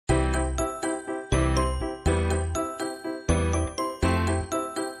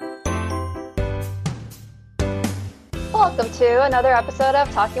welcome to another episode of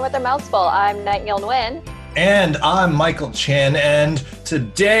Talking with Our Mouths Full. I'm Nightingale Nguyen. And I'm Michael Chan, and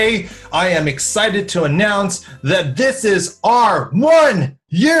today I am excited to announce that this is our 1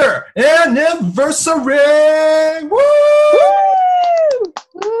 year anniversary! Woo!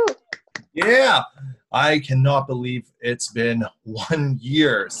 Woo! Yeah, I cannot believe it's been 1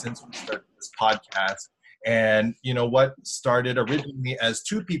 year since we started this podcast. And you know what started originally as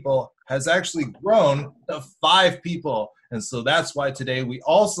 2 people has actually grown to 5 people. And so that's why today we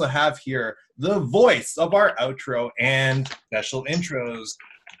also have here the voice of our outro and special intros,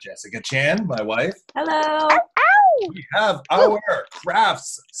 Jessica Chan, my wife. Hello. We have our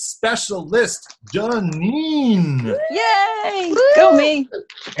crafts specialist, Janine. Yay. Go me.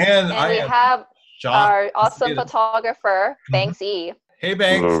 And we have shocked. our awesome photographer, Banks E. Hey,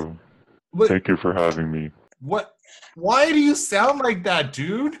 Banks. Hello. Thank you for having me. What? Why do you sound like that,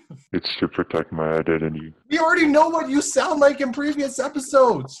 dude? It's to protect my identity. We already know what you sound like in previous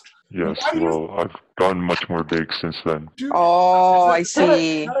episodes. Yes, well, I've gotten much more big since then. Dude, Oh, I is that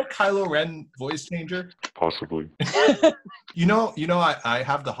see. a Kylo Ren voice changer? Possibly. You know, I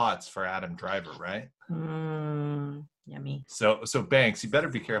have the hots for Adam Driver, right? Yummy. So Banks, you better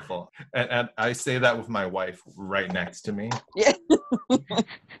be careful. And I say that with my wife right next to me. Yeah.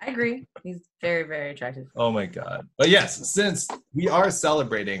 I agree. He's very, very attractive. Oh my God. But yes, since we are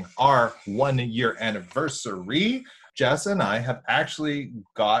celebrating our 1 year anniversary, Jess and I have actually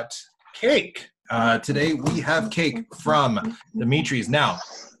got cake. Today we have cake from Dimitri's. Now,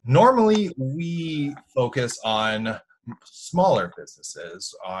 normally we focus on smaller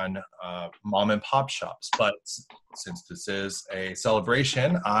businesses, on mom and pop shops, but since this is a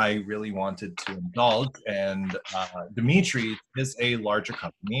celebration, I really wanted to indulge, and Dimitri is a larger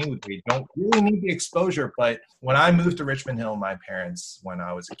company. They don't really need the exposure, but when I moved to Richmond Hill, my parents, when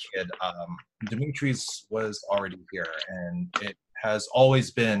I was a kid, Dimitri's was already here, and it has always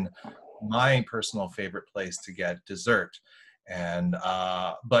been my personal favorite place to get dessert. And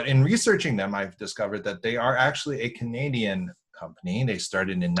but in researching them, I've discovered that they are actually a Canadian company. They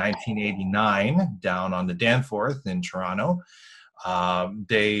started in 1989 down on the Danforth in Toronto.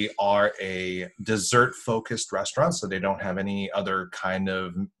 They are a dessert-focused restaurant, so they don't have any other kind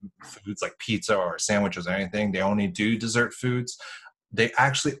of foods like pizza or sandwiches or anything. They only do dessert foods. They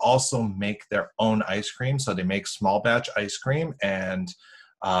actually also make their own ice cream, so they make small batch ice cream. And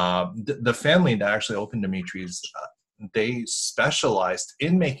the family that actually opened Dimitri's, they specialized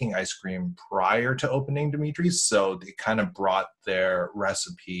in making ice cream prior to opening Dimitri's, so they kind of brought their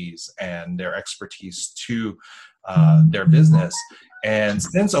recipes and their expertise to their business. And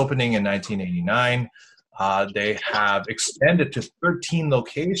since opening in 1989, they have expanded to 13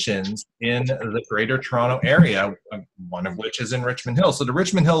 locations in the Greater Toronto area, one of which is in Richmond Hill. So the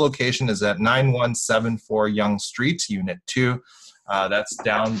Richmond Hill location is at 9174 Yonge Street, Unit 2. That's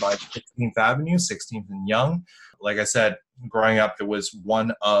down by 16th Avenue, 16th and Yonge. Like I said, growing up, it was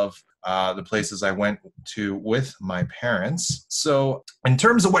one of the places I went to with my parents. So in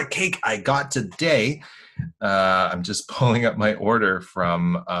terms of what cake I got today, I'm just pulling up my order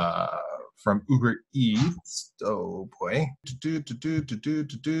from Uber Eats. Oh boy.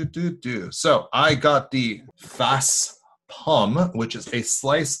 So I got the Face Pomme, which is a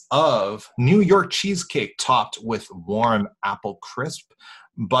slice of New York cheesecake topped with warm apple crisp,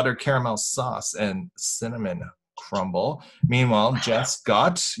 butter caramel sauce, and cinnamon crumble. Meanwhile,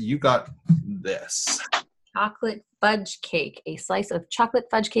 you got this. Chocolate fudge cake. A slice of chocolate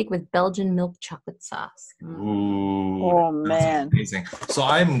fudge cake with Belgian milk chocolate sauce. Ooh. Oh, man. Amazing. So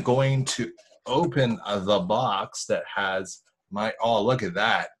I'm going to open the box that has look at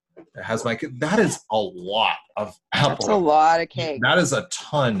that. It has that is a lot of apple. That's a lot of cake. That is a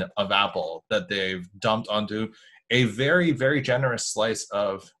ton of apple that they've dumped onto a very, very generous slice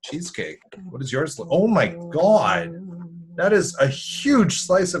of cheesecake. What is yours? Oh my God. That is a huge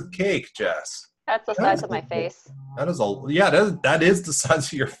slice of cake, Jess. That's the size of my face. That is that is the size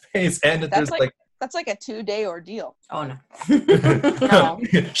of your face. And That's like a 2-day ordeal. Oh, no. No.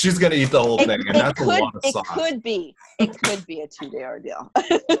 She's going to eat the whole thing, and that's a lot of sauce. It could be a 2-day ordeal.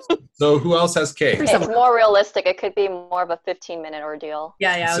 So who else has cake? It's more realistic. It could be more of a 15-minute ordeal.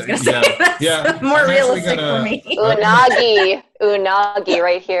 Yeah, I was So- going to say that's more I'm actually realistic gonna- for me. Unagi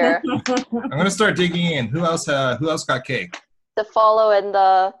right here. I'm going to start digging in. Who else got cake? To follow in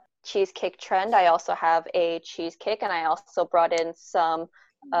the cheesecake trend, I also have a cheesecake, and I also brought in some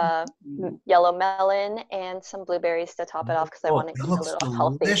yellow melon and some blueberries to top it off because I want to eat a little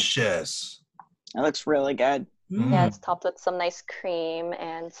healthy. Delicious. That looks really good. Yeah, it's topped with some nice cream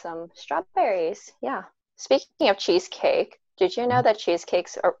and some strawberries. Yeah. Speaking of cheesecake, did you know that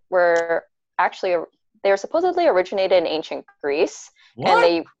cheesecakes were actually They were supposedly originated in ancient Greece, What? and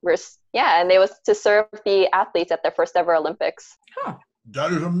they were and they was to serve the athletes at their first ever Olympics. Huh.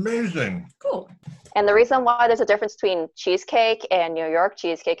 That is amazing. Cool. And the reason why there's a difference between cheesecake and New York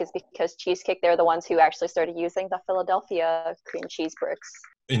cheesecake is because cheesecake, they're the ones who actually started using the Philadelphia cream cheese bricks.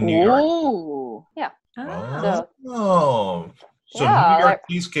 In New York. Ooh. Ah. So Yeah, New York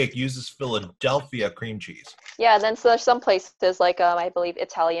cheesecake uses Philadelphia cream cheese. Yeah, and then so there's some places like I believe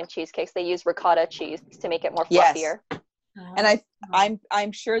Italian cheesecakes, they use ricotta cheese to make it more Yes. fluffier. And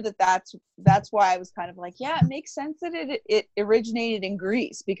I'm sure that's why I was kind of like, yeah, it makes sense that it originated in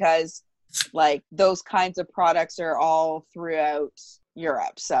Greece, because like those kinds of products are all throughout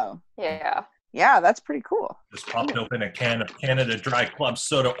Europe. So Yeah. yeah, that's pretty cool. Just popped open a can of Canada Dry Club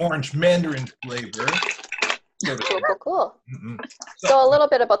Soda Orange Mandarin flavor. Cool. Mm-mm. So a little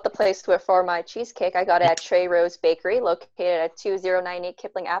bit about the place for my cheesecake. I got it at Trey Rose Bakery, located at 2098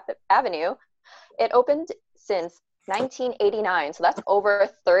 Kipling Avenue. It opened since 1989, so that's over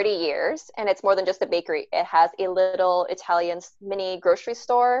 30 years, and it's more than just a bakery. It has a little Italian mini grocery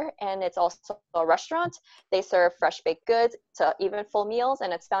store, and it's also a restaurant. They serve fresh baked goods to even full meals,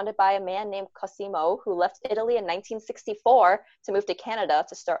 and it's founded by a man named Cosimo, who left Italy in 1964 to move to Canada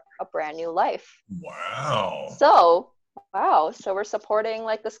to start a brand new life. Wow. So we're supporting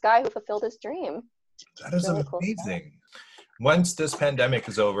like this guy who fulfilled his dream. That is Really cool. amazing. Once this pandemic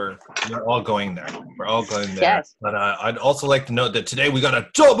is over, we're all going there. We're all going there. Yes. But I'd also like to note that today we got a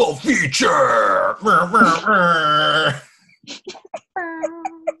double feature.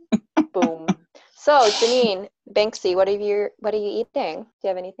 Boom. So Janine, Banksy, what are you eating? Do you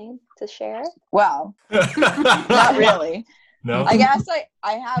have anything to share? Well, not really. No. I guess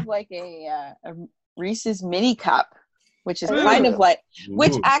I have like a Reese's mini cup, which is Ooh. kind of like,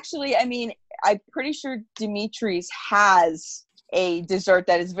 which Ooh. actually, I mean, I'm pretty sure Dimitri's has a dessert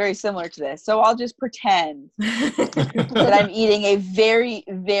that is very similar to this. So I'll just pretend that I'm eating a very,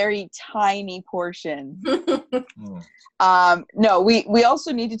 very tiny portion. No, we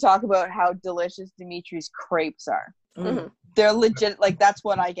also need to talk about how delicious Dimitri's crepes are. Mm-hmm. They're legit, like that's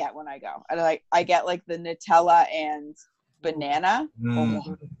what I get when I go. I get like the Nutella and banana.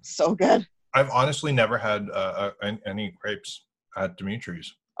 Oh, so good. I've honestly never had any crepes at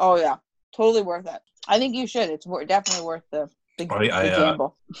Dimitri's. Oh yeah, totally worth it. I think you should. It's definitely worth the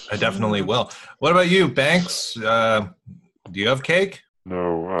gamble. I definitely will. What about you, Banks? Do you have cake?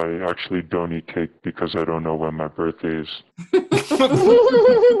 No, I actually don't eat cake because I don't know when my birthday is.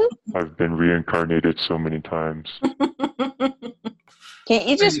 I've been reincarnated so many times. Can't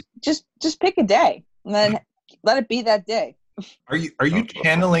you just pick a day and then let it be that day? Are you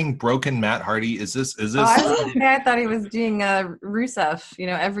channeling broken Matt Hardy? Is this? I thought he was doing Rusev.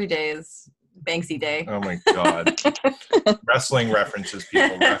 Every day is Banksy Day. Oh my God! Wrestling references,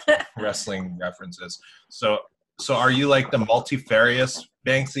 people. Wrestling references. So are you like the multifarious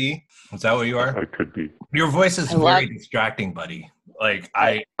Banksy? Is that what you are? I could be. Your voice is very distracting, buddy. Like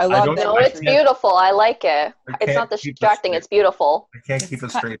I love don't that. No, it's beautiful. I like it. I It's can't not keep distracting. It's beautiful. I can't keep a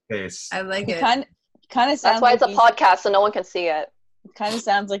straight face. I like It it. kind of sounds. That's why it's a like podcast, so no one can see it. Kind of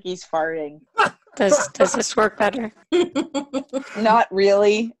sounds like he's farting. Does this work better? Not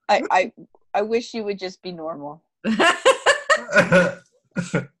really. I wish you would just be normal.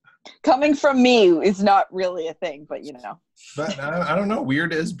 Coming from me is not really a thing, but But I don't know.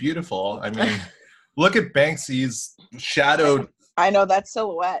 Weird is beautiful. I mean, look at Banksy's shadowed I know that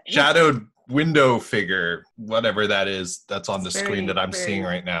silhouette. window figure, whatever that is, that's on the It's screen that I'm very, seeing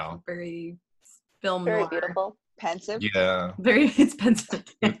right now. Very film Very noir. beautiful. Pensive. Yeah. Very expensive.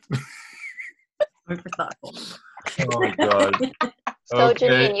 Super thoughtful. Oh my God. So Okay.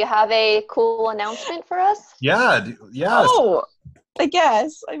 Janine, you have a cool announcement for us? Yeah. Yes. Oh, I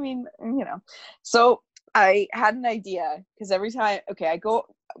guess. I mean, So I had an idea because every time, I go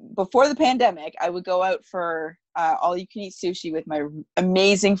before the pandemic, I would go out for all-you-can-eat sushi with my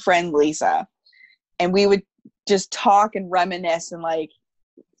amazing friend Lisa, and we would just talk and reminisce, and like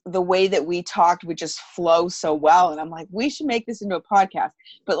the way that we talked would just flow so well. And I'm like, we should make this into a podcast,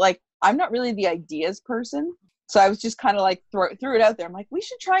 but like I'm not really the ideas person. So I was just kind of like threw it out there. I'm like, we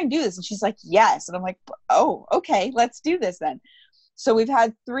should try and do this. And she's like, yes. And I'm like, oh, okay, let's do this then. So we've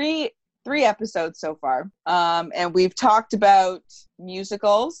had three episodes so far. And we've talked about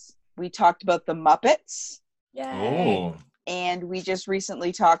musicals. We talked about the Muppets. Oh. And we just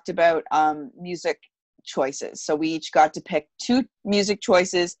recently talked about music choices. So we each got to pick 2 music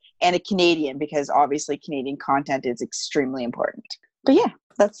choices and a Canadian, because obviously Canadian content is extremely important. But yeah,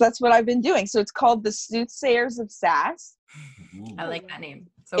 that's what I've been doing. So it's called the Soothsayers of Sass. I like that name.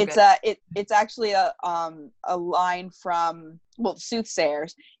 So It's good. it's actually a line from, well,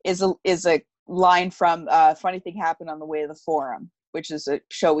 Soothsayers is a line from Funny Thing Happened on the Way to the Forum, which is a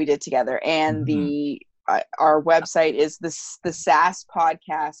show we did together. And our website is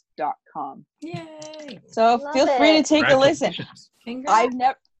thesasspodcast.com. Yay! So Love feel free to take a listen. Congrats.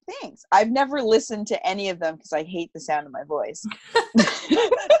 I've never listened to any of them because I hate the sound of my voice.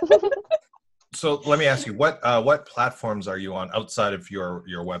 So let me ask you, what platforms are you on outside of your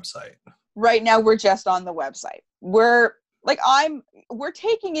website? Right now we're just on the website. We're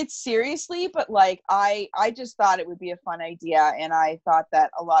taking it seriously, but like I just thought it would be a fun idea, and I thought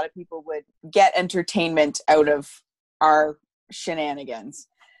that a lot of people would get entertainment out of our shenanigans.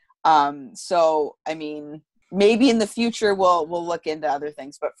 So I mean, maybe in the future we'll look into other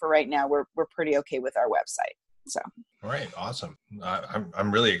things, but for right now we're pretty okay with our website. So All right, awesome.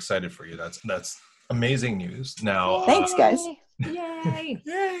 I'm really excited for you. That's amazing news. Now, thanks, guys. Yay!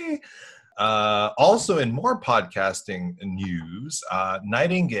 Yay! Also, in more podcasting news,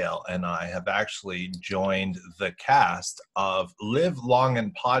 Nightingale and I have actually joined the cast of Live Long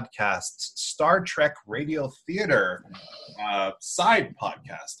and Podcast's Star Trek Radio Theater side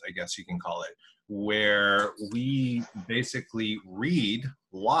podcast, I guess you can call it, where we basically read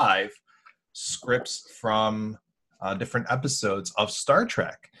live scripts from different episodes of Star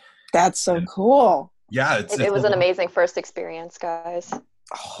Trek. That's so cool. Yeah, It was an amazing first experience, guys.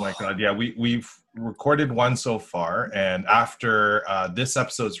 Oh my God. Yeah, we've recorded one so far, and after this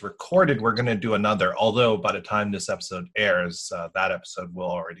episode's recorded, we're going to do another. Although by the time this episode airs, that episode will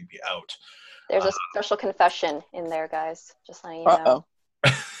already be out. There's a special confession in there, guys. Just letting you know.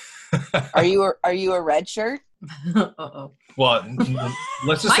 Are you a red shirt? Uh-oh. Well,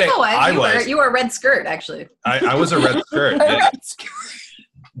 let's just say Michael, you were a red skirt, actually. I was a red skirt.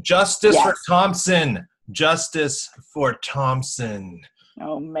 Justice for Thompson. Justice for Thompson.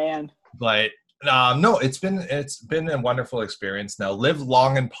 Oh man. But no, it's been a wonderful experience. Now, Live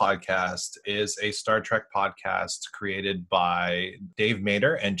Long and Podcast is a Star Trek podcast created by Dave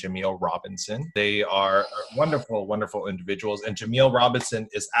Mader and Jameel Robinson. They are wonderful, wonderful individuals. And Jameel Robinson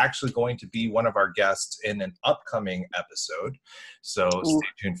is actually going to be one of our guests in an upcoming episode. So stay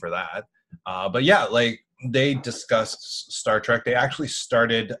tuned for that. But yeah, like they discussed Star Trek. They actually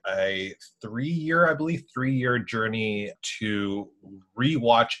started a 3-year journey to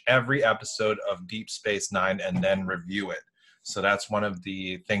rewatch every episode of Deep Space Nine and then review it. So that's one of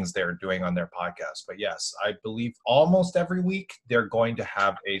the things they're doing on their podcast. But yes, I believe almost every week they're going to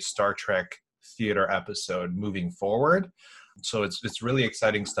have a Star Trek theater episode moving forward. So it's really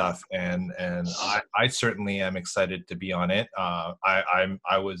exciting stuff, and I certainly am excited to be on it.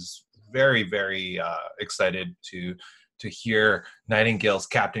 I was very, very excited to hear Nightingale's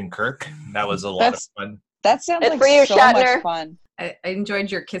Captain Kirk. That was a lot of fun. That sounds like for you, so Shatner. much fun. I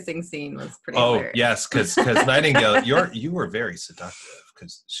enjoyed your kissing scene. It was pretty hilarious. Yes, because Nightingale, you were very seductive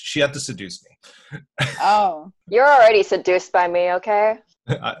because she had to seduce me. Oh. You're already seduced by me, okay?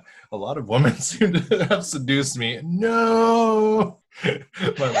 A lot of women seem to have seduced me. No! My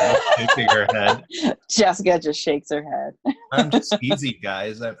wife's shaking her head. Jessica just shakes her head. I'm just easy,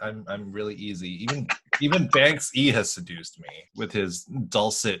 guys. I'm really easy. Even Banks E has seduced me with his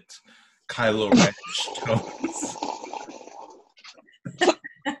dulcet Kylo Ren tones.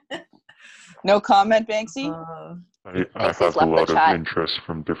 No comment, Banksy? I have a lot of interest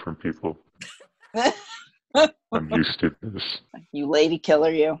from different people. I'm used to this. You lady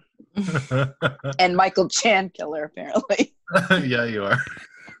killer, you. And Michael Chan killer, apparently. Yeah, you are.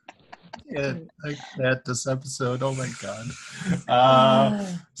 Yeah, at this episode. Oh my God.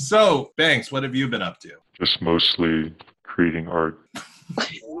 So, Banks, what have you been up to? Just mostly creating art.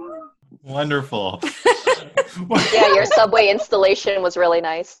 Wonderful. Yeah, your subway installation was really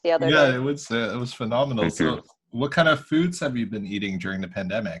nice the other day. Yeah, it was phenomenal. Thank you. What kind of foods have you been eating during the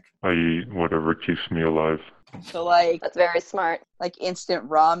pandemic? I eat whatever keeps me alive. So like That's very smart. like instant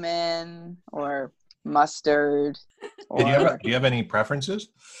ramen or mustard. Do you have any preferences?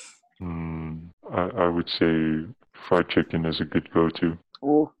 I would say fried chicken is a good go-to.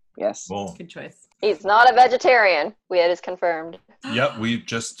 Ooh, yes. Well, Good choice. He's not a vegetarian. It is confirmed. yep, we've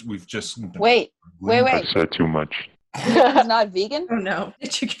just Wait. I said too much. He's not vegan? Oh no.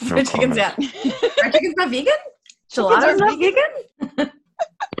 Chicken's comment. out. Fried chicken's not vegan? Gelato not vegan?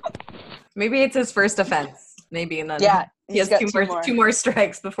 Maybe it's his first offense. Maybe, and then he has got two more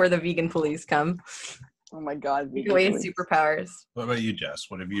strikes before the vegan police come. Oh my God. Take away his superpowers. What about you, Jess?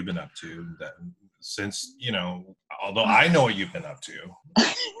 What have you been up to since, although I know what you've been up to,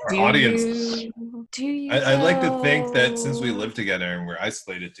 our audience. I like to think that since we live together and we're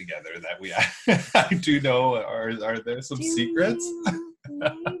isolated together, that I do know, are there some secrets?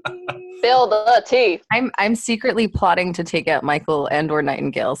 Spill the tea. I'm secretly plotting to take out Michael and/or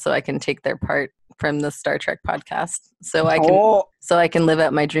Nightingale so I can take their part from the Star Trek podcast. So I can live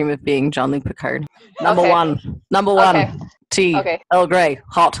out my dream of being Jean-Luc Picard. Number one. Tea. Okay. Earl Grey.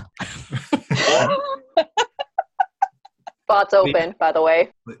 Hot. Spot's open, by the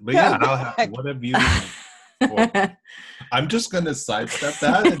way. But yeah, what have you? I'm just gonna sidestep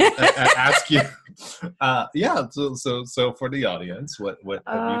that and ask you. So for the audience, what have you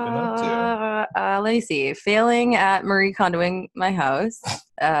been up to? Let me see. Failing at Marie Kondoing my house.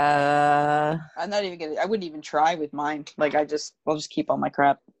 I'm not even gonna. I wouldn't even try with mine. Like I'll just keep all my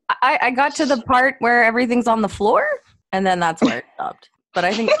crap. I got to the part where everything's on the floor, and then that's where it stopped. But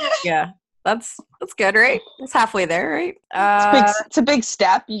I think that's good, right? It's halfway there, right? It's a big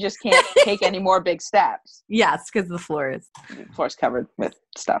step. You just can't take any more big steps. Yes, because the floor's covered with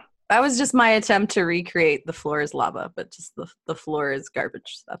stuff. That was just my attempt to recreate the floor is lava, but just the floor is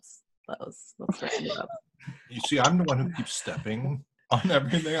garbage. That's what I ended up. You see, I'm the one who keeps stepping on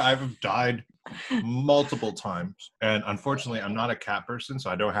everything. I've died multiple times, and unfortunately I'm not a cat person, so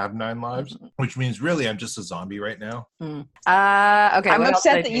I don't have 9 lives, which means really I'm just a zombie right now. Okay, I'm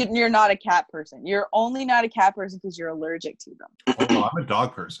upset that you're not a cat person. You're only not a cat person because you're allergic to them. Oh, no, I'm a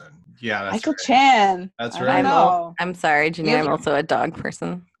dog person. Yeah, that's Michael right. Chan. That's I right. know. I'm sorry, Janine. I'm also a dog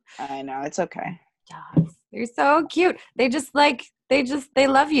person. I know, it's okay. Dogs, they're so cute. They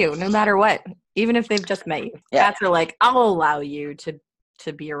love you no matter what, even if they've just met you. Yeah. Cats are like, I'll allow you to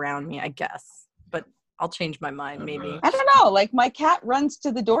be around me, I guess, but I'll change my mind maybe. I don't know. Like my cat runs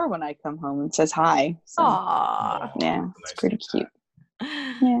to the door when I come home and says hi. So, Aww. yeah, it's pretty cute.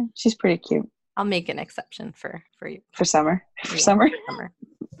 Yeah, she's pretty cute. I'll make an exception for you. For summer. Summer.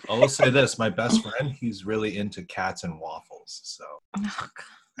 I will say this: my best friend, he's really into cats and waffles. So,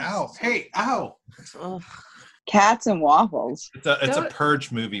 ow, hey, ow! Ugh. Cats and waffles. It's a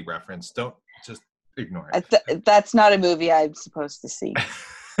Purge movie reference. Don't just ignore it. That's not a movie I'm supposed to see.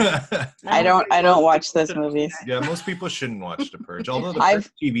 I don't watch those movies. Yeah, most people shouldn't watch The Purge. Although the Purge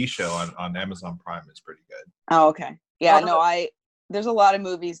TV show on Amazon Prime is pretty good. Oh, okay. Yeah, there's a lot of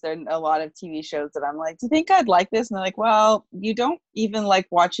movies, there are a lot of TV shows that I'm like, do you think I'd like this? And they're like, well, you don't even like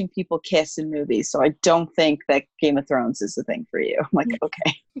watching people kiss in movies, so I don't think that Game of Thrones is the thing for you. I'm like,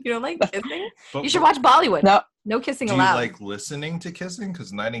 okay. You don't like kissing? You should watch Bollywood. No kissing allowed. Do you like listening to kissing?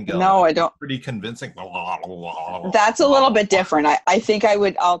 Because Nightingale I don't. Pretty convincing. That's a little bit different. I think I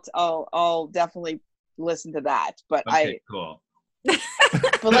would, I'll definitely listen to that. But okay, cool.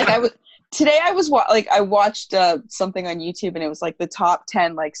 But like today I watched something on YouTube, and it was like the top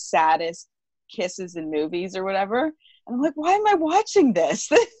 10 like saddest kisses in movies or whatever. And I'm like, why am I watching this?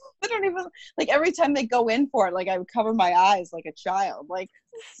 I don't even like every time they go in for it, like I would cover my eyes like a child. Like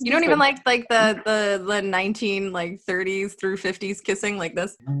you don't even like the 30s through 50s kissing like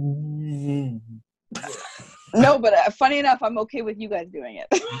this. No, but funny enough, I'm okay with you guys doing it.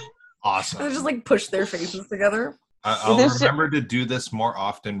 Awesome. They just like push their faces together. I'll remember to do this more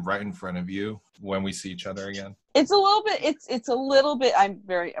often right in front of you when we see each other again. It's a little bit I'm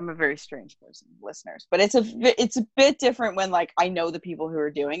a very strange person, listeners, but it's a bit different when like I know the people who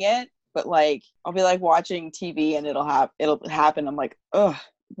are doing it, but like I'll be like watching TV and it'll happen. I'm like, ugh,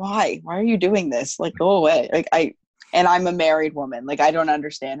 why are you doing this? Like, go away. Like I'm a married woman. Like I don't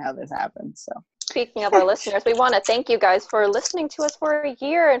understand how this happens. So speaking of our listeners, we want to thank you guys for listening to us for a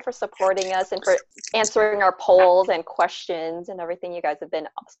year and for supporting us and for answering our polls and questions and everything. You guys have been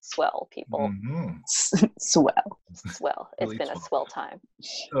swell people. Mm-hmm. Swell. It's really been a swell time.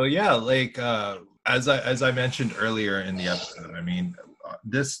 So yeah, like as I mentioned earlier in the episode, I mean,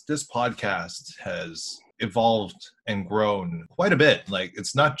 this podcast has evolved and grown quite a bit. Like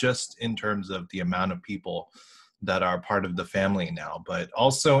it's not just in terms of the amount of people that are part of the family now, but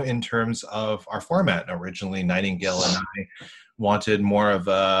also in terms of our format. Originally, Nightingale and I wanted more of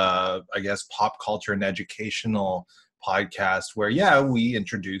a, I guess, pop culture and educational podcast where, we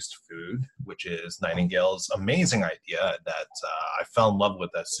introduced food, which is Nightingale's amazing idea that I fell in love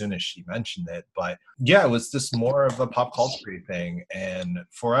with as soon as she mentioned it. But it was just more of a pop culture thing. And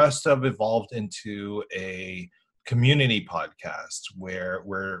for us to have evolved into a community podcast where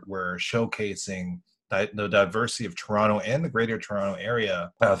we're showcasing the diversity of Toronto and the greater Toronto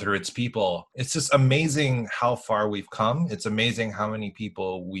area through its people. It's just amazing how far we've come. It's amazing how many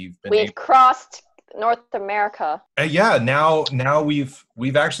people we've crossed North America. Now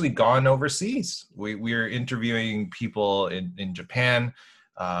we've actually gone overseas. We're interviewing people in Japan,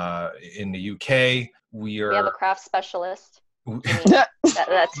 in the UK. We have a craft specialist.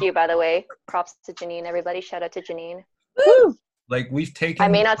 That's you, by the way. Props to Janine, everybody. Shout out to Janine. Woo! Like we've taken. I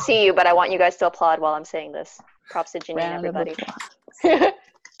may not see you, but I want you guys to applaud while I'm saying this. Props to Janine, everybody.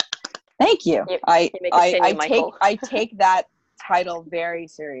 Thank you. You I may continue, Michael. take that title very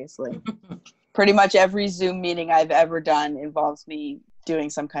seriously. Pretty much every Zoom meeting I've ever done involves me doing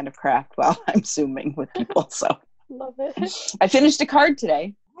some kind of craft while I'm Zooming with people. So Love it. I finished a card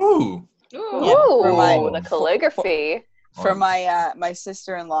today. Ooh. Ooh, for the calligraphy. For my my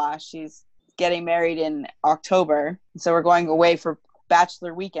sister-in-law. She's getting married in October, so we're going away for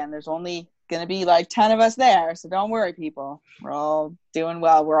bachelor weekend. There's only gonna be like 10 of us there, so don't worry, people. We're all doing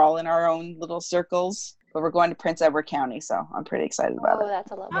well. We're all in our own little circles, but we're going to Prince Edward County, so I'm pretty excited about Oh, it.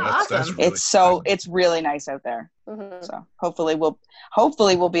 that's a lovely. That's Awesome. really It's really nice out there. Mhm. So hopefully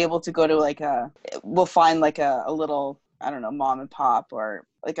we'll be able to go to we'll find like a little, I don't know, mom and pop or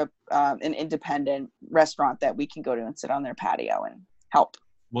like an independent restaurant that we can go to and sit on their patio and help.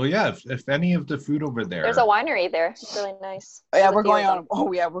 Well, yeah. If any of the food over there, There's a winery there. It's really nice. Oh, yeah, There's a we're few going of on.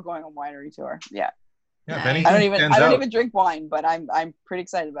 Oh yeah, we're going on winery tour. Yeah, yeah, if I anything I don't out, even drink wine, but I'm pretty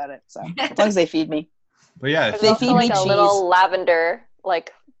excited about it. So as long as they feed me. But yeah, There's They also feed me like a cheese. little lavender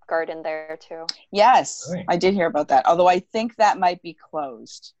like garden there too. Yes, Right. I did hear about that. Although I think that might be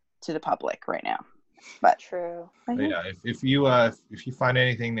closed to the public right now. But True. but yeah, if you find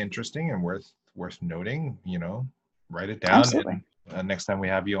anything interesting and worth noting, write it down. Absolutely. And next time we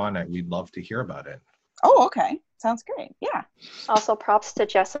have you on, we'd love to hear about it. Oh, okay. Sounds great. Yeah. Also, props to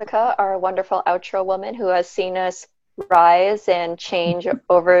Jessica, our wonderful outro woman who has seen us rise and change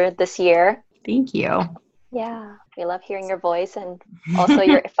over this year. Thank you. Yeah, we love hearing your voice and also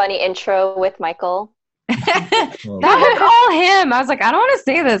your funny intro with Michael. That was all him. I was like, I don't want to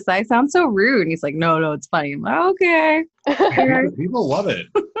say this. I sound so rude. And he's like, no, it's funny. I'm like, okay. People love it.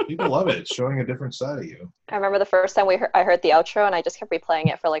 People love it. It's showing a different side of you. I remember the first time I heard the outro and I just kept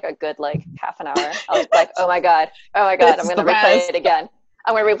replaying it for like a good half an hour. I was like, oh my god, I'm This gonna is the replay best. it again.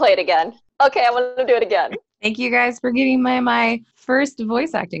 I'm gonna replay it again. Okay, I'm gonna do it again. Thank you guys for giving my first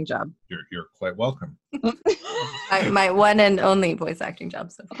voice acting job. You're quite welcome. My one and only voice acting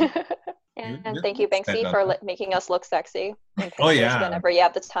job. So And You're thank you, Banksy, setting for up. making us look sexy. And Oh, yeah. pictures whenever you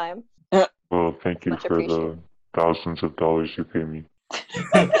have the time. Well, thank you Much for the appreciated. thousands of dollars you pay me.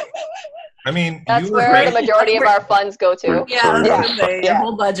 I mean, That's you were where the great. majority of our funds go to. yeah, I was Yeah. gonna say, Yeah. your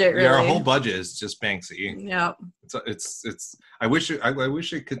whole budget really. Yeah, our whole budget is just Banksy. Yeah. It's. I wish it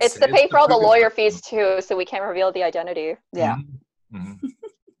could. It's say to pay for all the biggest- lawyer fees too, so we can't reveal the identity. Yeah. Mhm.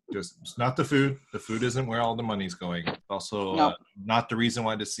 Just it's not the food. The food isn't where all the money's going. Also, No. not the reason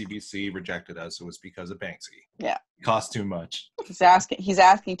why the CBC rejected us. It was because of Banksy. Yeah. It cost too much. He's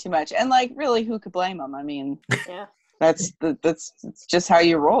asking too much. And like really who could blame him? I mean, Yeah. that's it's just how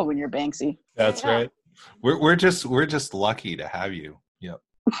you roll when you're Banksy. That's Yeah. right. We're just lucky to have you. Yep.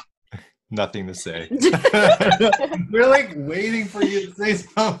 Nothing to say. We're like waiting for you to say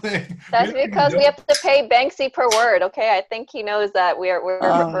something. That's because we have to pay Banksy per word. Okay, I think he knows that we're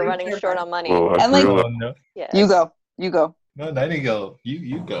running short on money. Well, I And, like- realized Oh, no, Yes. You go. no, Nightingale,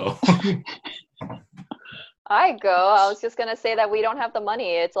 you go. I go. I was just gonna say that we don't have the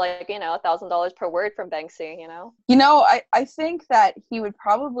money. It's like $1,000 per word from Banksy. You know, I think that Banksy would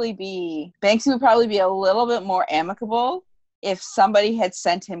probably be a little bit more amicable if somebody had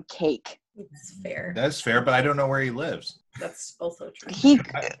sent him cake. It's fair. That's fair, but I don't know where he lives. That's also true.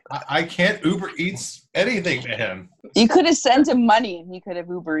 I can't Uber Eats anything to him. You could have sent him money and he could have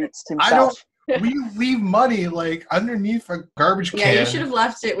Uber Eats himself. We leave money like underneath a garbage can. Yeah, you should have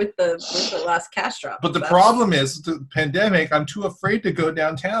left it with the last cash drop. But the That's- problem is the pandemic. I'm too afraid to go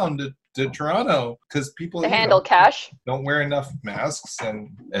downtown to Toronto because people To handle cash. don't wear enough masks and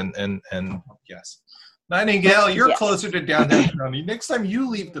yes. Nightingale, you're Yes. closer to downtown Toronto. Next time you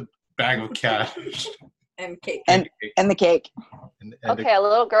leave the bag of cash and cake. And the cake. and Okay, a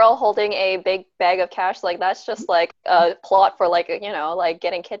little girl holding a big bag of cash, that's just like a plot for like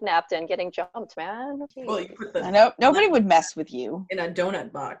getting kidnapped and getting jumped, man. Well, you put I the know nobody would mess with you. in a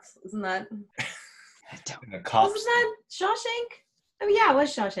donut box. Isn't that in a cop. wasn't that Shawshank? Oh yeah, it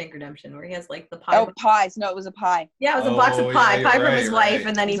was Shawshank Redemption where he has like the pie. Oh, pies. No, it was a pie. Yeah, it was a box Oh, of pie, yeah, pie you're from his right, wife, right.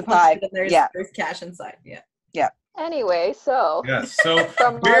 and then he It's a puts pie. it and Yeah. there's cash inside. Yeah. Anyway, so Yes. So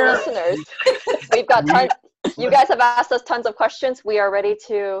from our we're- listeners, we've got tons. You guys have asked us tons of questions. We are ready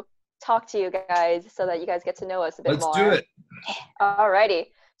to talk to you guys so that you guys get to know us a bit let's more. do it. Alrighty.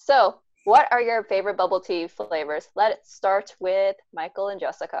 So, what are your favorite bubble tea flavors? Let's start with Michael and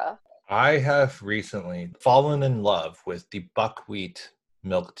Jessica. I have recently fallen in love with the buckwheat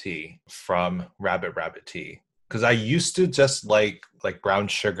milk tea from Rabbit Tea because I used to just like brown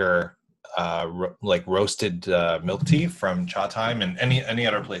sugar, like roasted milk tea from Cha Time and any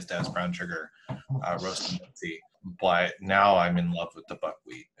other place that has brown sugar roasted milk tea. But now I'm in love with the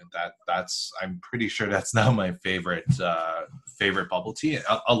buckwheat, and that's I'm pretty sure that's now my favorite favorite bubble tea,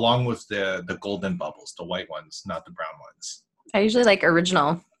 along with the golden bubbles, the white ones, not the brown ones. I usually like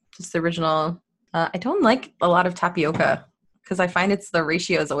original, just the original. I don't like a lot of tapioca because I find the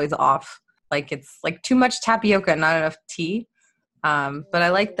ratio is always off. Like it's like too much tapioca, not enough tea. But I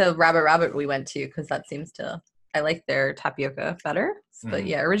like the Rabbit we went to because I like their tapioca better. But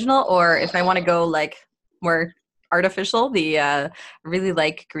yeah, original. Or if I want to go like more artificial, I really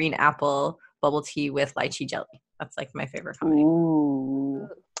like green apple bubble tea with lychee jelly. That's like my favorite combination. Ooh.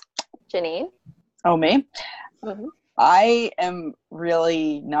 Janine? Oh, me? Mm-hmm. I am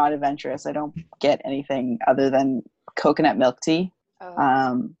really not adventurous. I don't get anything other than coconut milk tea.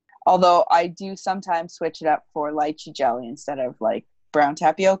 Oh. Although I do sometimes switch it up for lychee jelly instead of like brown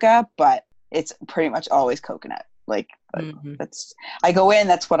tapioca, but it's pretty much always coconut. Like that's, I go in,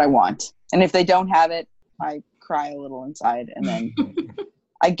 that's what I want. And if they don't have it, I cry a little inside. And then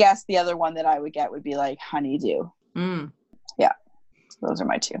I guess the other one that I would get would be like honeydew. Yeah. So those are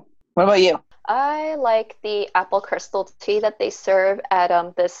my two. What about you? I like the apple crystal tea that they serve at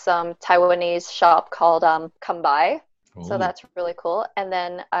this Taiwanese shop called Kambai. Ooh. So that's really cool. And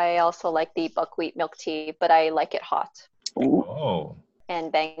then I also like the buckwheat milk tea, but I like it hot. Ooh. Oh.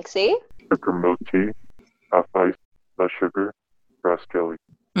 And Banksy? Sugar milk tea, half ice, less sugar, grass jelly.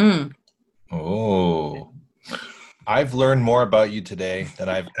 Oh. I've learned more about you today than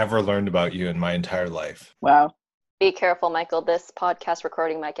I've ever learned about you in my entire life. Wow. Be careful, Michael. This podcast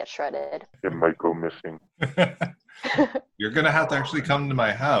recording might get shredded. It might go missing. You're going to have to actually come to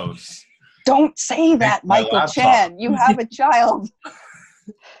my house. Don't say that, My Michael laptop. Chan. You have a child.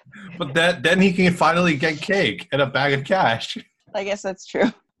 But then he can finally get cake and a bag of cash. I guess that's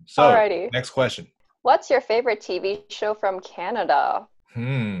true. So, Alrighty. next question. What's your favorite TV show from Canada?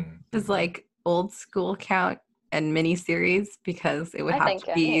 Does like old school count and miniseries? Because it would I have think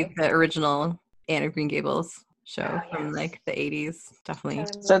to be any. the original Anne of Green Gables show Oh, from yes. like the 80s. Definitely.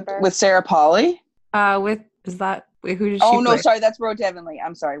 So with Sarah Polly? Who did she Oh, no, play? sorry. That's Ro Devanley.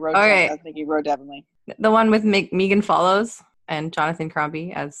 I'm sorry. Ro All Devanley. right. I was thinking Ro Devanley. The one with Megan Follows and Jonathan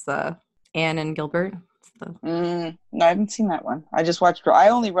Crombie as Anne and Gilbert. No, I haven't seen that one. I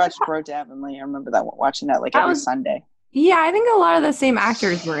only watched Ro Devanley. I remember watching that like every Sunday. Yeah, I think a lot of the same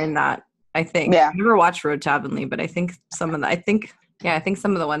actors were in that. I think. Yeah. I never watched Road to Avonlea, but I think some of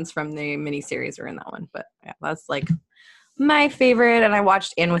some of the ones from the miniseries were in that one. But yeah, that's like my favorite. And I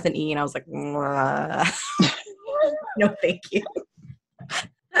watched Anne with an E, and I was like, no, thank you.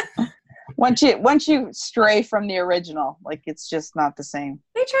 Once you stray from the original, like it's just not the same.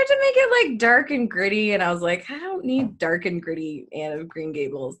 They tried to make it like dark and gritty, and I was like, I don't need dark and gritty Anne of Green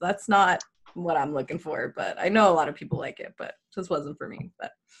Gables. That's not what I'm looking for. But I know a lot of people like it, but it just wasn't for me.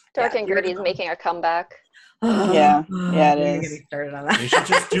 But Dark and Gritty is making a comeback. Yeah, it is. Getting started on that. They should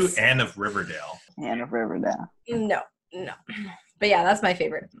just do Anne of Riverdale. Anne of Riverdale. No. But yeah, that's my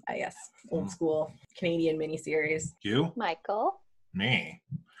favorite, I guess. Old school Canadian miniseries. You? Michael? Me?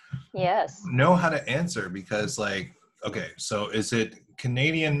 Yes. Know how to answer because so is it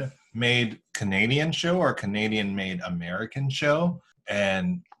Canadian-made Canadian show or Canadian-made American show?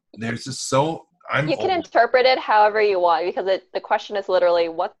 And there's just you can interpret it however you want because the question is literally,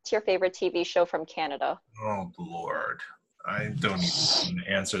 what's your favorite TV show from Canada? Oh, Lord. I don't even want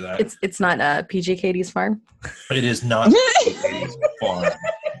to answer that. It's not PJ Katie's Farm. It is not. Farm.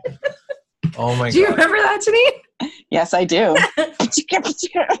 Oh, my God. Do you remember that, Janine? Yes, I do.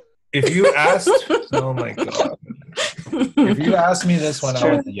 If you asked, oh my God. If you asked me this when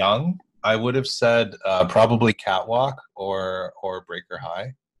I was young, I would have said probably Catwalk or Breaker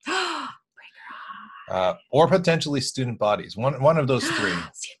High. Or potentially Student Bodies. One of those three.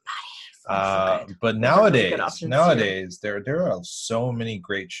 But nowadays there are so many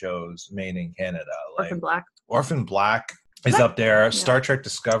great shows made in Canada. Like Orphan Black is up there. Yeah. Star Trek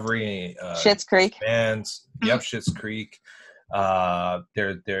Discovery. Schitt's Creek. Schitt's Creek.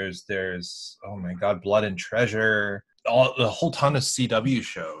 There's oh my God, Blood and Treasure. A whole ton of CW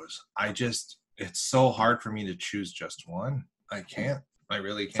shows. It's so hard for me to choose just one. I can't. I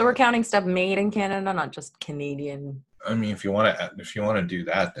really can't. So we're counting stuff made in Canada, not just Canadian. I mean, if you want to do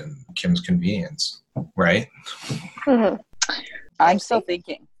that, then Kim's Convenience, right? Mm-hmm. I'm still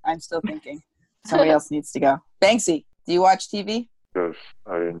thinking. Somebody else needs to go. Banksy, do you watch TV? Yes,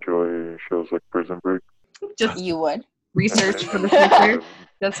 I enjoy shows like Prison Break. You would. Research for the future,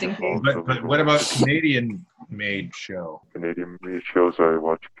 just in case. But what about Canadian-made show? Canadian-made shows, I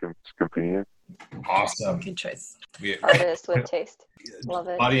watch Kim's Convenience. Awesome. Good choice. Artist with taste. Love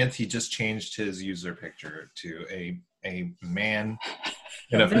it. Audience, he just changed his user picture to a man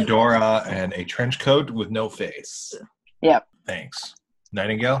in a fedora and a trench coat with no face. Yep. Thanks.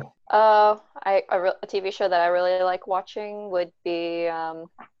 Nightingale? A TV show that I really like watching would be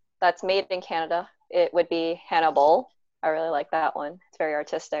that's made in Canada. It would be Hannibal. I really like that one. It's very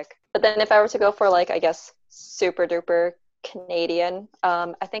artistic. But then if I were to go for like, I guess, super duper Canadian,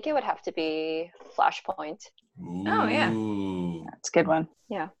 I think it would have to be Flashpoint. Oh, yeah. That's a good one.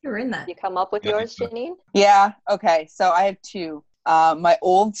 Yeah. You're in that. You come up with yours, Janine? Yeah. Okay. So I have two. My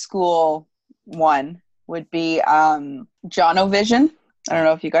old school one would be Jonovision. I don't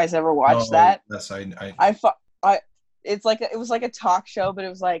know if you guys ever watched that. Yes, it was like a talk show, but it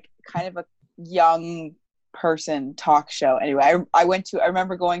was like kind of a young person talk show. Anyway, I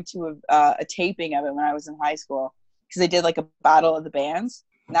remember going to a taping of it when I was in high school because they did like a battle of the bands,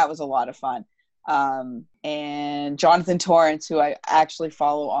 and that was a lot of fun. And Jonathan Torrance, who I actually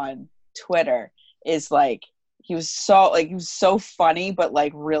follow on Twitter, is like, he was so funny, but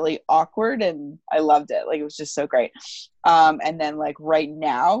like really awkward, and I loved it. Like, it was just so great. And then like right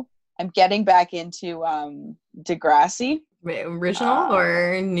now, I'm getting back into Degrassi. Original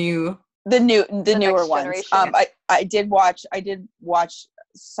or new? The newer ones. Generation. I did watch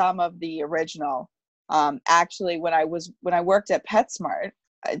some of the original. Actually, when I worked at PetSmart,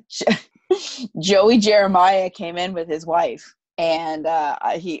 Joey Jeremiah came in with his wife, and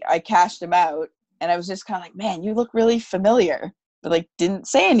I cashed him out, and I was just kind of like, man, you look really familiar, but like didn't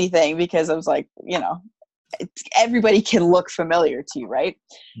say anything because I was like, everybody can look familiar to you, right?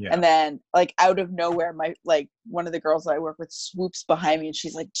 Yeah. And then like out of nowhere, one of the girls that I work with swoops behind me, and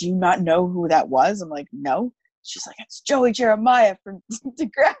she's like, do you not know who that was? I'm like, no. She's like, it's Joey Jeremiah from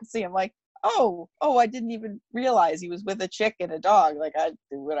Degrassi. I'm like, oh, I didn't even realize he was with a chick and a dog. Like, I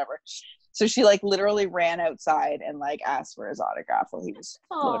do whatever. So she like literally ran outside and like asked for his autograph while he was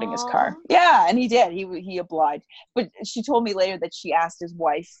loading his car. Yeah, and he did. He obliged. But she told me later that she asked his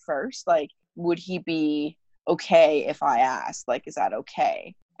wife first, like, would he be okay if I asked? Like, is that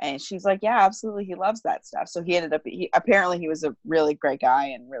okay? And she's like, yeah, absolutely. He loves that stuff. So he ended up, apparently he was a really great guy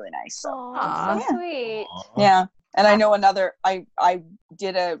and really nice. So, so sweet. Yeah. And I know I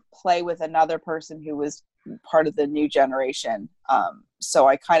did a play with another person who was part of the new generation. So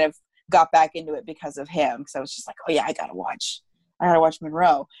I kind of got back into it because of him. Because I was just like, oh yeah, I gotta watch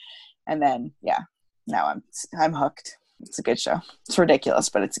Monroe. And then, yeah, now I'm hooked. It's a good show. It's ridiculous,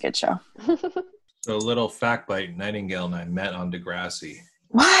 but it's a good show. So a little fact bite, Nightingale and I met on Degrassi.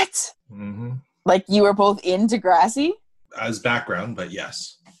 What? Mm-hmm. Like you were both in Degrassi? As background, but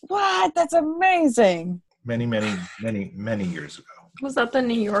yes. What? That's amazing. Many years ago. Was that the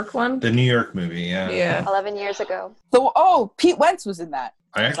New York one? The New York movie, yeah. Yeah. 11 years ago. So, Pete Wentz was in that.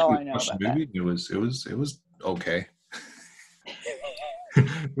 I actually watched the movie. It was okay.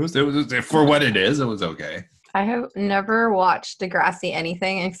 it was for what it is. It was okay. I have never watched Degrassi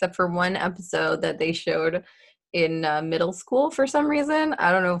anything except for one episode that they showed in middle school for some reason.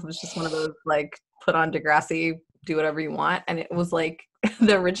 I don't know if it was just one of those like put on Degrassi, do whatever you want, and it was like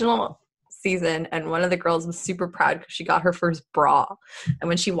the original season, and one of the girls was super proud because she got her first bra, and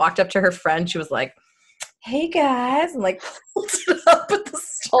when she walked up to her friend, she was like, hey guys, and like pulled it up at the start.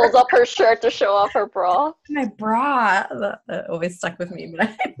 Holds up her shirt to show off her bra. My bra. That always stuck with me, but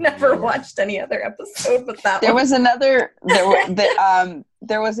I never watched any other episode but that there one. Was another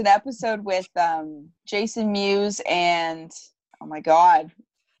there was an episode with Jason Mewes and oh my god,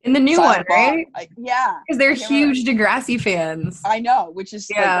 in the new Silent one, right? Yeah, because they're huge Degrassi fans. I know, which is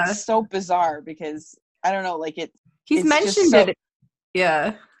like so bizarre because I don't know, like he's mentioned it.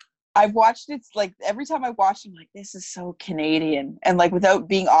 Yeah, I've watched it, like every time I watch it, I'm like, this is so Canadian, and like without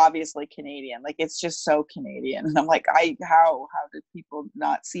being obviously Canadian, like it's just so Canadian, and I'm like, how did people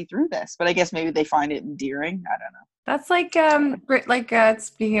not see through this? But I guess maybe they find it endearing. I don't know. That's like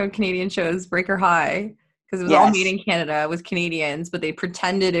speaking of Canadian shows, Breaker High, because it was all made in Canada with Canadians, but they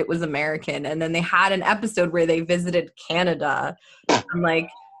pretended it was American, and then they had an episode where they visited Canada. I'm like,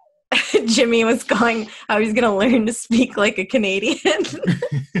 Jimmy was going, how he's gonna learn to speak like a Canadian.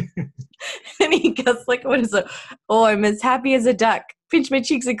 And he goes like, what is it? Oh, I'm as happy as a duck. Pinch my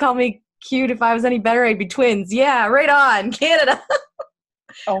cheeks and call me cute. If I was any better, I'd be twins. Yeah, right on, Canada.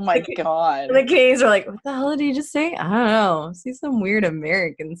 Oh my god. And the Canadians are like, what the hell did he just say? I don't know. See some weird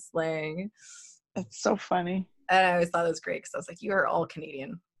American slang. That's so funny. And I always thought it was great because I was like, you are all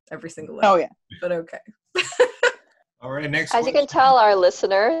Canadian. Every single one. Oh yeah. But okay. All right, next As you can tell, our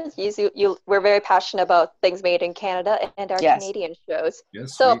listeners, we're very passionate about things made in Canada and our Canadian shows.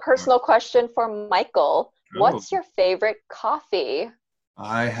 Yes, so a personal question for Michael. What's your favorite coffee?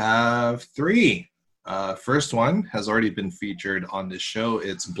 I have 3. First one has already been featured on this show.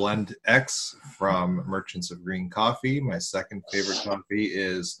 It's Blend X from Merchants of Green Coffee. My second favorite coffee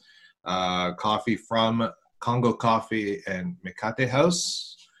is coffee from Congo Coffee and Mikate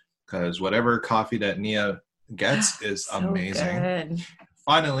House, because whatever coffee that Nia gets is So amazing. good.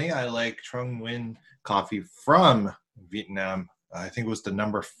 Finally, I like Trung Nguyen coffee from Vietnam. I think it was the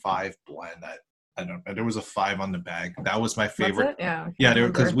number 5 blend. I don't know. There was a 5 on the bag. That was my favorite. Yeah,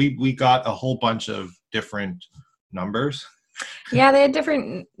 because we got a whole bunch of different numbers. Yeah, they had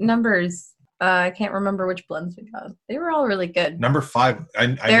different numbers. I can't remember which blends we got. They were all really good. Number 5, I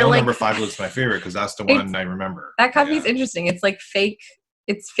know like, number 5 was my favorite because that's the one I remember. That coffee is interesting. It's like fake.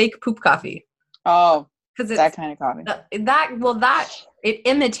 It's fake poop coffee. Oh, because it's that kind of coffee. It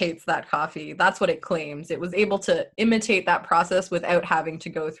imitates that coffee. That's what it claims. It was able to imitate that process without having to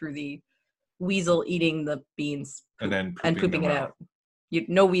go through the weasel eating the beans and pooping it out.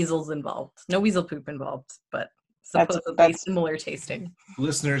 No weasels involved. No weasel poop involved, but supposedly that's similar tasting.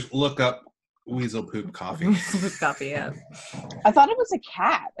 Listeners, look up weasel poop coffee. Weasel poop coffee, yeah. I thought it was a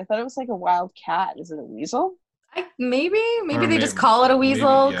cat. I thought it was like a wild cat. Is it a weasel? Maybe they just call it a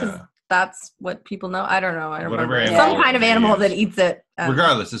weasel because that's what people know. I don't know. I don't remember. Some kind of animal that eats it.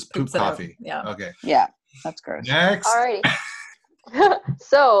 Regardless, it's poop coffee. Yeah. Okay. Yeah, that's gross. Next. Alrighty.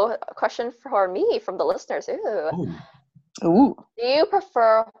 So, a question for me from the listeners. Ooh. Do you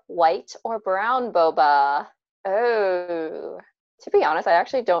prefer white or brown boba? Oh. To be honest, I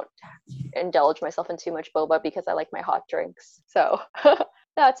actually don't indulge myself in too much boba because I like my hot drinks. So,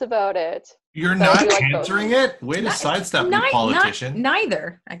 that's about it. You're not answering it? Way to sidestep, you politician.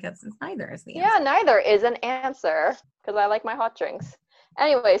 Neither. I guess it's neither is the answer. Yeah, neither is an answer because I like my hot drinks.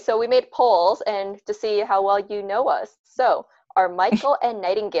 Anyway, so we made polls and to see how well you know us. So, are Michael and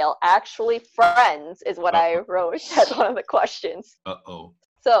Nightingale actually friends is what I wrote as one of the questions. Uh-oh.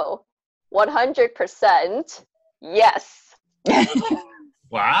 So, 100% yes.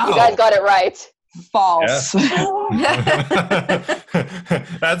 Wow. You guys got it right. False. Yeah.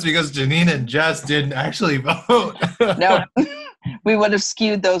 That's because Janine and Jess didn't actually vote. No. We would have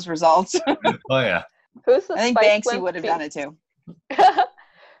skewed those results. Oh, yeah. I think Banksy would have done it too.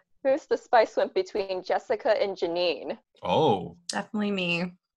 Who's the spice wimp between Jessica and Janine? Oh. Definitely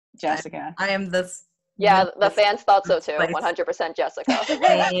me. Jessica. I am this. Yeah, the fans thought so too. 100% Jessica.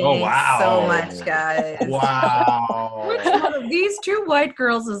 Oh, wow. So much, guys. Wow. Which one of these two white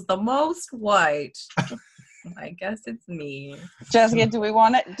girls is the most white? I guess it's me. Jessica, do we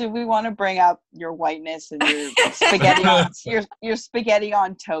want to bring up your whiteness and your spaghetti on your spaghetti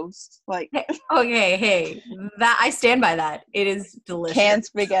on toast? Like, hey, that I stand by that. It is delicious. Canned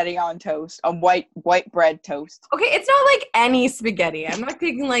spaghetti on toast, on white bread toast. Okay, it's not like any spaghetti. I'm not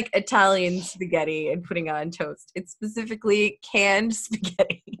taking like Italian spaghetti and putting it on toast. It's specifically canned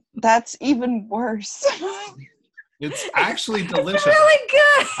spaghetti. That's even worse. It's actually delicious. It's really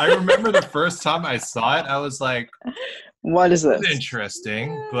good. I remember the first time I saw it, I was like, what is this?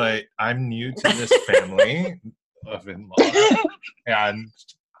 Interesting, but I'm new to this family of in-laws. And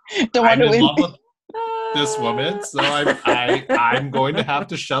I'm in love with this woman, so I'm going to have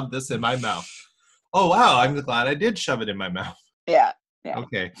to shove this in my mouth. Oh, wow. I'm glad I did shove it in my mouth. Yeah.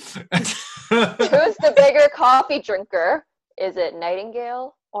 Okay. Who's the bigger coffee drinker? Is it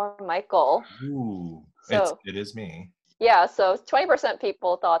Nightingale or Michael? Ooh. It is me. Yeah, so 20%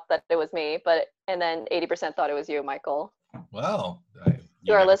 people thought that it was me, and then 80% thought it was you, Michael. Well,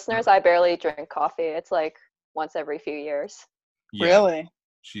 to our listeners, I barely drink coffee. It's like once every few years. Yeah, really?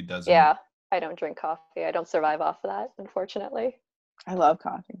 She doesn't. Yeah, I don't drink coffee. I don't survive off of that, unfortunately. I love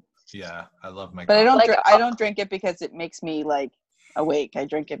coffee. Yeah, I love my coffee. But I don't drink it because it makes me like awake. I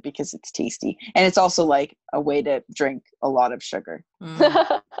drink it because it's tasty. And it's also like a way to drink a lot of sugar.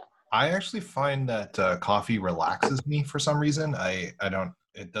 I actually find that coffee relaxes me for some reason.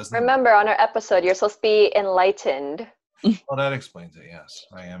 It doesn't. Remember, on our episode, you're supposed to be enlightened. Well, that explains it. Yes,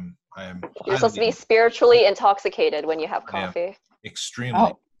 I am. You're supposed to be spiritually intoxicated when you have coffee.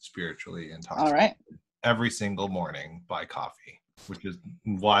 Extremely spiritually intoxicated. All right. Every single morning by coffee, which is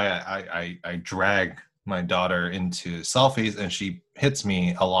why I drag my daughter into selfies, and she hits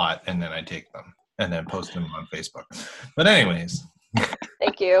me a lot, and then I take them and then post them on Facebook. But anyways.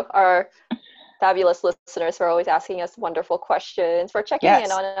 Thank you, our fabulous listeners, for always asking us wonderful questions, for checking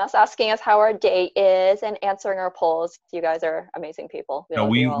in on us, asking us how our day is, and answering our polls. You guys are amazing people.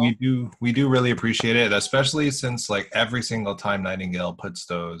 We do really appreciate it, especially since like every single time Nightingale puts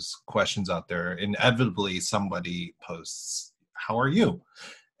those questions out there, inevitably somebody posts, "How are you?"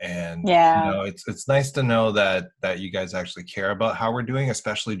 And it's nice to know that you guys actually care about how we're doing,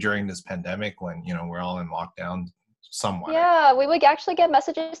 especially during this pandemic when we're all in lockdown. Somewhat. Yeah, we would actually get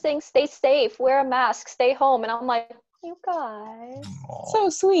messages saying, "Stay safe, wear a mask, stay home," and I'm like, you guys. So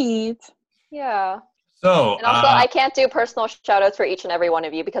sweet. Yeah. So, and also, I can't do personal shout outs for each and every one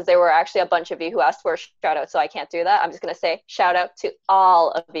of you because there were actually a bunch of you who asked for a shout out, so I can't do that. I'm just going to say shout out to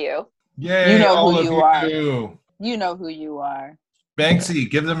all of you. Yay, You know all who of you you. are. You know who you are. Banksy,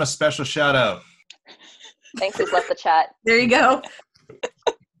 give them a special shout out. Banksy's left the chat. There you go.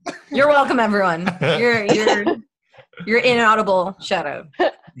 You're welcome, everyone. You're inaudible shout out.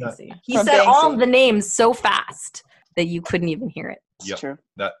 Yeah. He From said Banksy. all of the names so fast that you couldn't even hear it. It's Yep. true.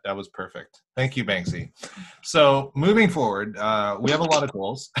 That was perfect. Thank you, Banksy. So moving forward, we have a lot of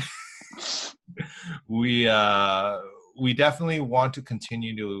goals. We definitely want to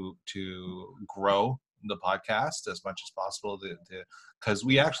continue to grow the podcast as much as possible because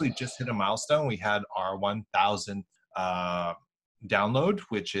we actually just hit a milestone. We had our 1,000th download,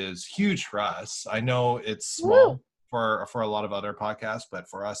 which is huge for us. I know it's small for a lot of other podcasts, but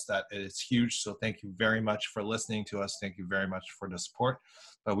for us that is huge. So thank you very much for listening to us. Thank you very much for the support.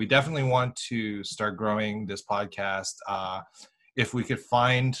 But we definitely want to start growing this podcast. If we could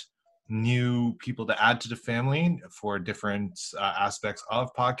find new people to add to the family for different aspects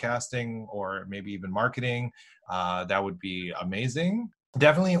of podcasting or maybe even marketing, that would be amazing.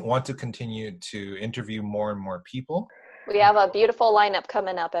 Definitely want to continue to interview more and more people. We have a beautiful lineup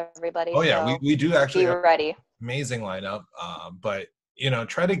coming up, everybody. Oh yeah, so we do actually be ready. Amazing lineup, but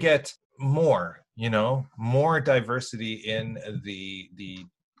try to get more diversity in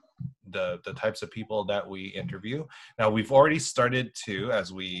the types of people that we interview. Now we've already started to,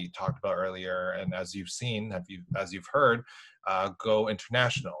 as we talked about earlier, and as you've seen, as you've heard, go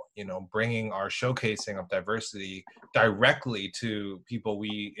international. Bringing our showcasing of diversity directly to people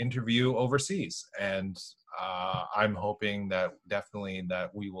we interview overseas, and I'm hoping that definitely that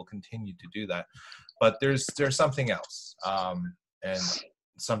we will continue to do that. But there's something else, and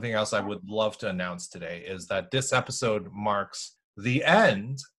something else I would love to announce today is that this episode marks the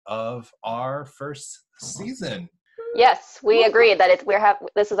end of our first season. Yes, we agree that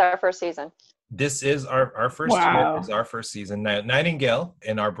this is our first season. This is our first Wow. year, is our first season. Now, Nightingale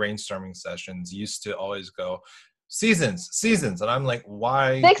in our brainstorming sessions used to always go, seasons, and I'm like,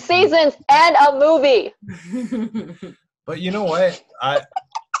 why? 6 seasons and a movie. But you know what?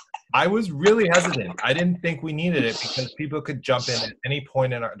 I was really hesitant. I didn't think we needed it because people could jump in at any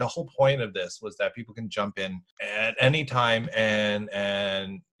point the whole point of this was that people can jump in at any time and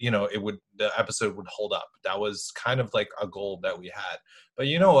the episode would hold up. That was kind of like a goal that we had. But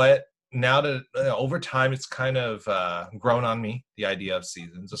you know what? Now that over time, it's kind of grown on me, the idea of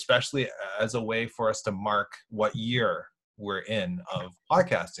seasons, especially as a way for us to mark what year we're in of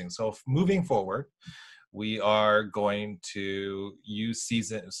podcasting. So moving forward, we are going to use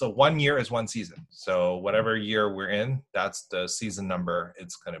season. So 1 year is 1 season. So whatever year we're in, that's the season number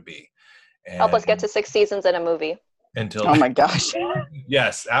it's going to be. And Help us get to 6 seasons and a movie. until Oh my gosh.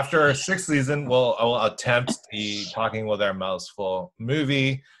 yes, after our 6th season, we'll attempt the Talking with Our Mouths Full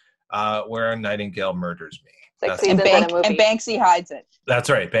movie, where Nightingale murders me. 6 seasons and a movie. And Banksy hides it. That's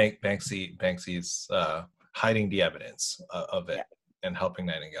right. Banksy's hiding the evidence of it and helping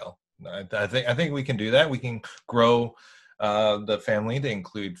Nightingale. I think we can do that. We can grow the family to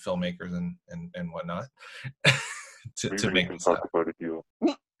include filmmakers and whatnot to make this talk happen. about a deal.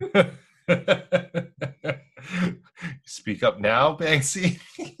 Speak up now, Banksy.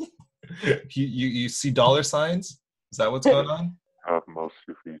 you see dollar signs? Is that what's going on? Have most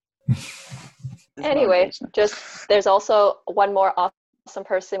of you. Anyway, there's also one more awesome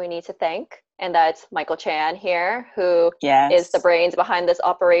person we need to thank, and that's Michael Chan here, who is the brains behind this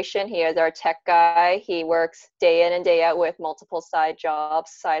operation. He is our tech guy. He works day in and day out with multiple side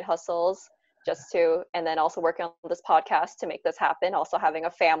jobs, side hustles, and then also working on this podcast to make this happen, also having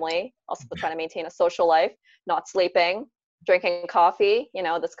a family, also trying to maintain a social life, not sleeping, drinking coffee,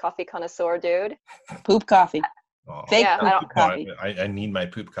 this coffee connoisseur dude. Poop coffee. Oh, Fake yeah, poop coffee. I need my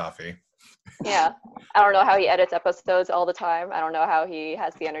poop coffee. Yeah. I don't know how he edits episodes all the time. I don't know how he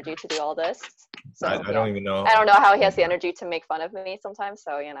has the energy to do all this. So, I don't even know. I don't know how he has the energy to make fun of me sometimes.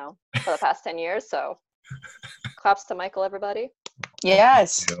 So, for the past 10 years. So claps to Michael, everybody.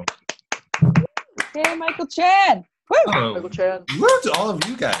 Yes. Yeah, Michael Chan. Woo! Oh, Michael Chan. woo to all of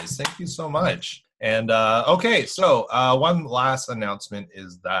you guys. Thank you so much. And okay, so one last announcement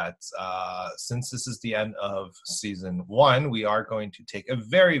is that since this is the end of season 1, we are going to take a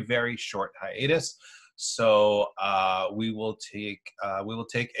very, very short hiatus. So we will take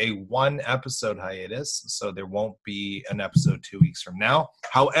a 1 episode hiatus. So there won't be an episode 2 weeks from now.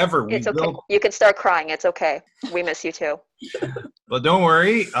 However, It's okay. You can start crying. It's okay. We miss you too. But don't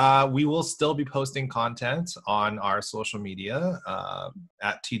worry, we will still be posting content on our social media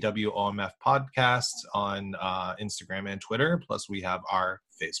at TWOMF Podcast on Instagram and Twitter. Plus, we have our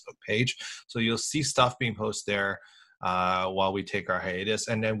Facebook page. So you'll see stuff being posted there while we take our hiatus.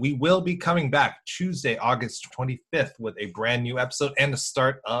 And then we will be coming back Tuesday, August 25th with a brand new episode and the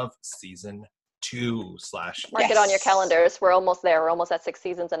start of season 2 / Mark it on your calendars. We're almost there. We're almost at 6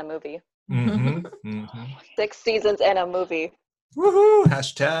 seasons and a movie. 6 seasons and a movie. Woohoo!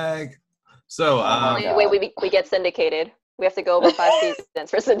 Hashtag. So, we get syndicated. We have to go over 5 seasons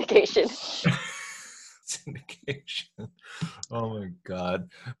for syndication. Syndication. Oh my God.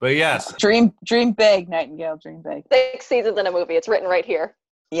 But yes. Dream big, Nightingale. Dream big. 6 seasons and a movie. It's written right here.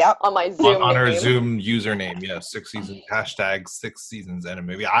 Yep. On my Zoom on our Zoom username. Yeah, 6 seasons. Hashtag 6 seasons and a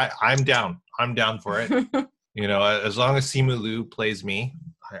movie. I'm down. I'm down for it. You know, as long as Simu Liu plays me,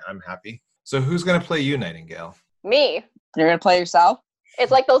 I'm happy. So who's going to play you, Nightingale? Me. You're going to play yourself?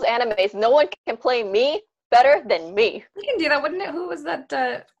 It's like those animes. No one can play me better than me. You can do that, wouldn't it? Who was that?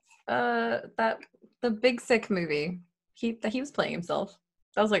 The Big Sick movie. He was playing himself.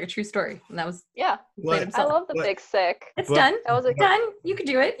 That was like a true story, and that was I love the Big Sick. It's done. That was done. You could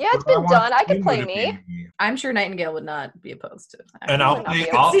do it. Yeah, it's been done. I could play me. I'm sure Nightingale would not be opposed to it. And I'll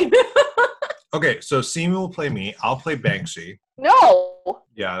play. Okay, so Simu will play me. I'll play Banksy. No.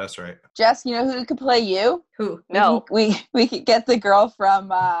 Yeah, that's right. Jess, you know who could play you? Who? No. We could get the girl from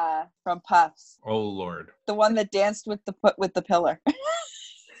Puffs. Oh Lord. The one that danced with the pillar.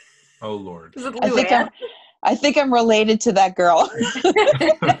 Oh Lord. Is it I think I'm related to that girl.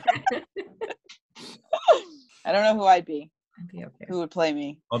 I don't know who I'd be. I'd be okay. Who would play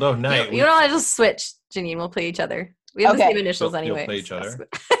me? Although Night. You know, I just switch. Janine, we'll play each other. We have the same initials anyway. You'll play each other.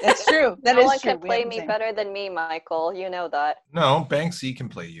 That's true. No one can play me better than me, Michael. You know that. No, Banksy can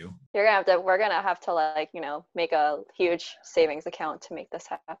play you. We're gonna have to make a huge savings account to make this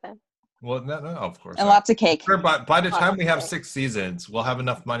happen. Well, no, of course. And lots of cake. By the time we have 6 seasons, we'll have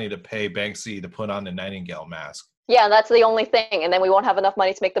enough money to pay Banksy to put on the Nightingale mask. Yeah, that's the only thing, and then we won't have enough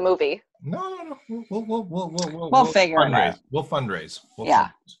money to make the movie. No. We'll figure it out. We'll fundraise. We'll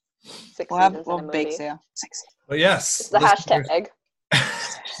bake sale. But yes, it's the hashtag.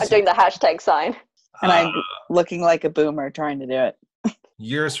 I'm doing the hashtag sign. And I'm looking like a boomer trying to do it.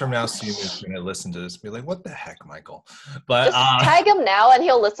 Years from now, Steven's going to listen to this and be like, what the heck, Michael? But just tag him now and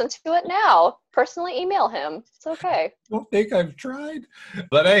he'll listen to it now. Personally email him. It's okay. I don't think I've tried.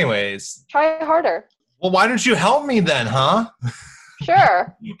 But anyways. Try harder. Well, why don't you help me then, huh?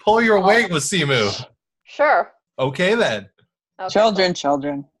 Sure. You pull your weight with Simu. Sure. Okay, then. Okay.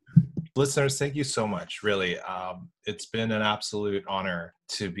 Children. Listeners, thank you so much. Really, it's been an absolute honor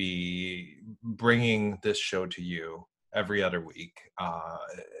to be bringing this show to you every other week.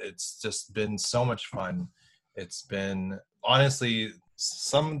 It's just been so much fun. It's been honestly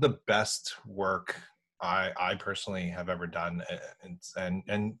some of the best work I personally have ever done,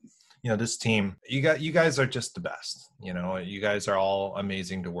 and you know, this team, you guys are just the best. You know, you guys are all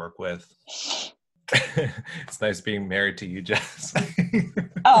amazing to work with. It's nice being married to you, Jess.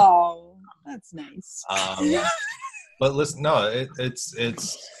 Oh, that's nice. But listen, no,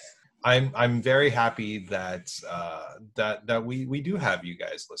 it's. I'm very happy that that we do have you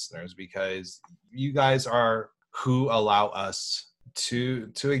guys, listeners, because you guys are who allow us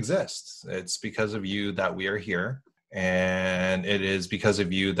to exist. It's because of you that we are here, and it is because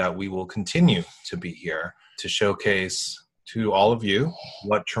of you that we will continue to be here to showcase to all of you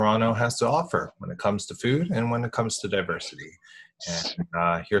what Toronto has to offer when it comes to food and when it comes to diversity.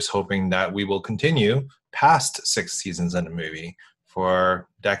 And here's hoping that we will continue past 6 seasons in a movie for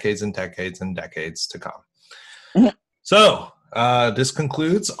decades and decades and decades to come. So this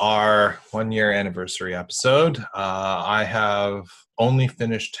concludes our 1-year anniversary episode. I have only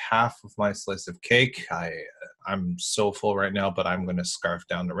finished half of my slice of cake. I'm so full right now, but I'm going to scarf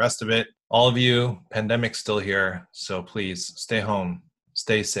down the rest of it. All of you, pandemic's still here, so please stay home,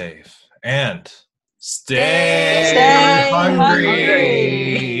 stay safe, and stay hungry.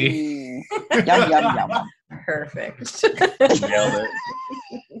 Yum. Perfect. Nailed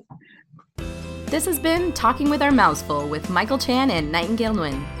it. This has been Talking with Our Mouths Full with Michael Chan and Nightingale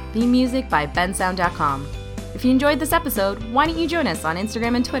Nguyen. Theme music by bensound.com. If you enjoyed this episode, why don't you join us on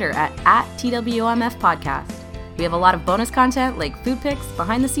Instagram and Twitter at TWOMF Podcast. We have a lot of bonus content like food pics,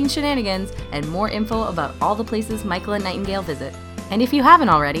 behind-the-scenes shenanigans, and more info about all the places Michael and Nightingale visit. And if you haven't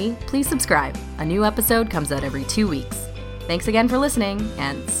already, please subscribe. A new episode comes out every 2 weeks. Thanks again for listening,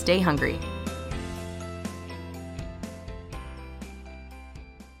 and stay hungry.